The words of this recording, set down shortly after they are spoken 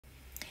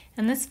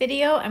In this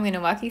video, I'm going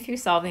to walk you through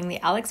solving the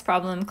ALEKS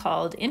problem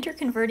called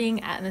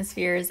Interconverting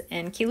Atmospheres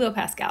and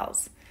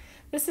Kilopascals.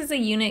 This is a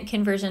unit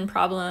conversion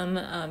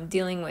problem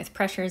dealing with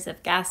pressures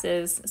of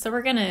gases. So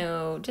we're going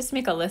to just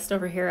make a list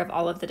over here of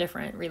all of the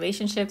different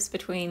relationships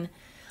between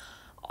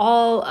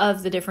all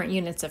of the different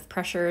units of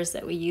pressures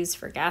that we use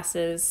for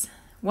gases.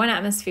 1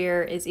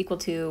 atmosphere is equal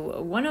to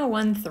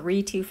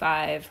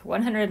 101,325,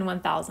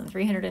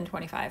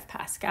 101,325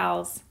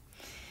 pascals.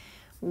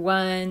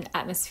 1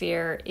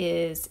 atmosphere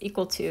is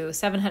equal to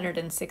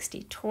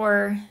 760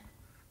 torr,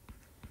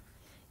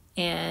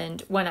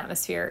 and 1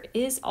 atmosphere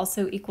is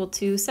also equal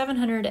to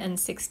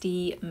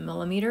 760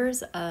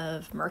 millimeters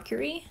of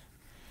mercury,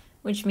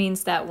 which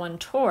means that 1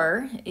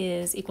 torr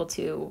is equal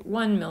to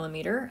 1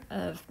 millimeter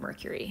of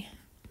mercury.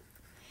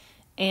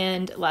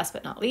 And last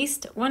but not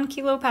least, 1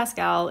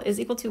 kilopascal is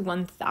equal to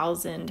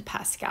 1,000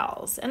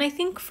 pascals. And I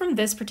think from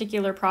this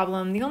particular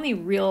problem, the only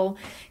real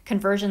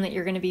conversion that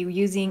you're going to be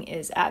using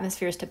is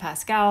atmospheres to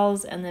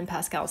pascals and then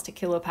pascals to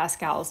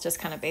kilopascals, just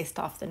kind of based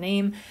off the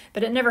name.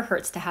 But it never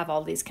hurts to have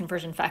all these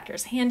conversion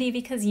factors handy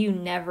because you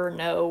never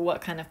know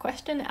what kind of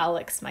question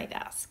ALEKS might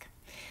ask.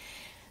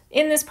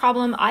 In this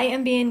problem, I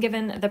am being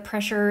given the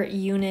pressure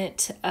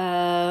unit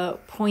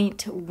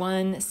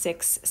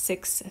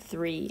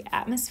 0.1663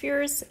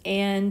 atmospheres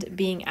and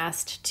being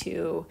asked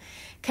to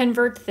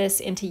convert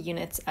this into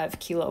units of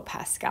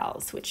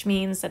kilopascals, which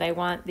means that I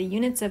want the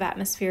units of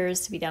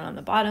atmospheres to be down on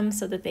the bottom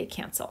so that they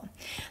cancel.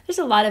 There's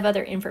a lot of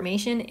other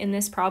information in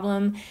this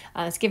problem.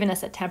 It's given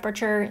us a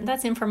temperature.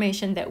 That's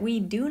information that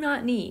we do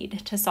not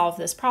need to solve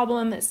this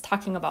problem. It's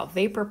talking about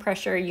vapor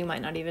pressure. You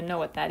might not even know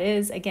what that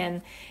is.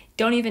 Again,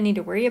 don't even need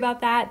to worry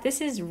about that.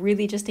 This is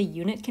really just a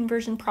unit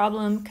conversion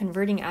problem,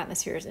 converting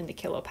atmospheres into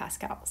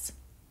kilopascals.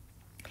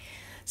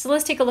 So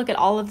let's take a look at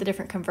all of the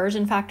different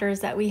conversion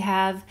factors that we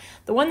have.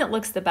 The one that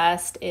looks the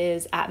best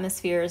is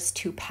atmospheres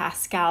to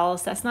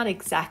pascals. That's not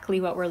exactly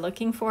what we're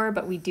looking for,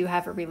 but we do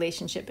have a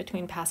relationship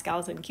between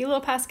pascals and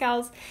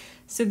kilopascals.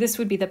 So this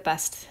would be the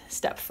best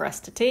step for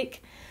us to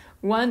take.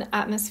 1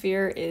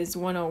 atmosphere is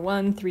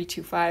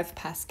 101,325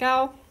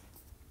 pascal.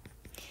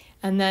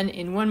 And then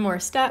in one more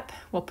step,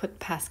 we'll put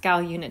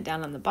pascal unit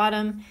down on the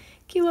bottom,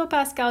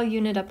 kilopascal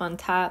unit up on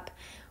top.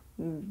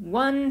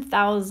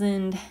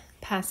 1,000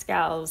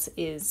 pascals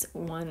is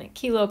 1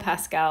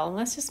 kilopascal.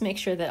 Let's just make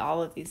sure that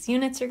all of these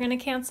units are going to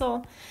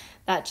cancel.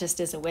 That just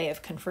is a way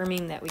of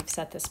confirming that we've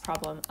set this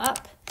problem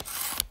up.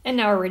 And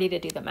now we're ready to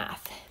do the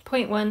math.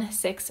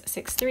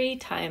 0.1663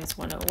 times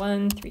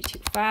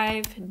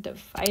 101,325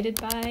 divided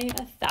by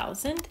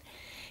 1,000.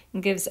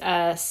 Gives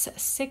us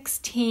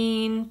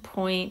 16.85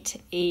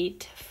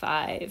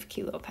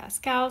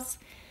 kilopascals.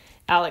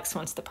 ALEKS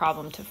wants the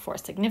problem to 4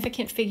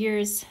 significant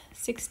figures,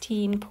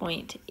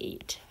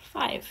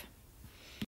 16.85.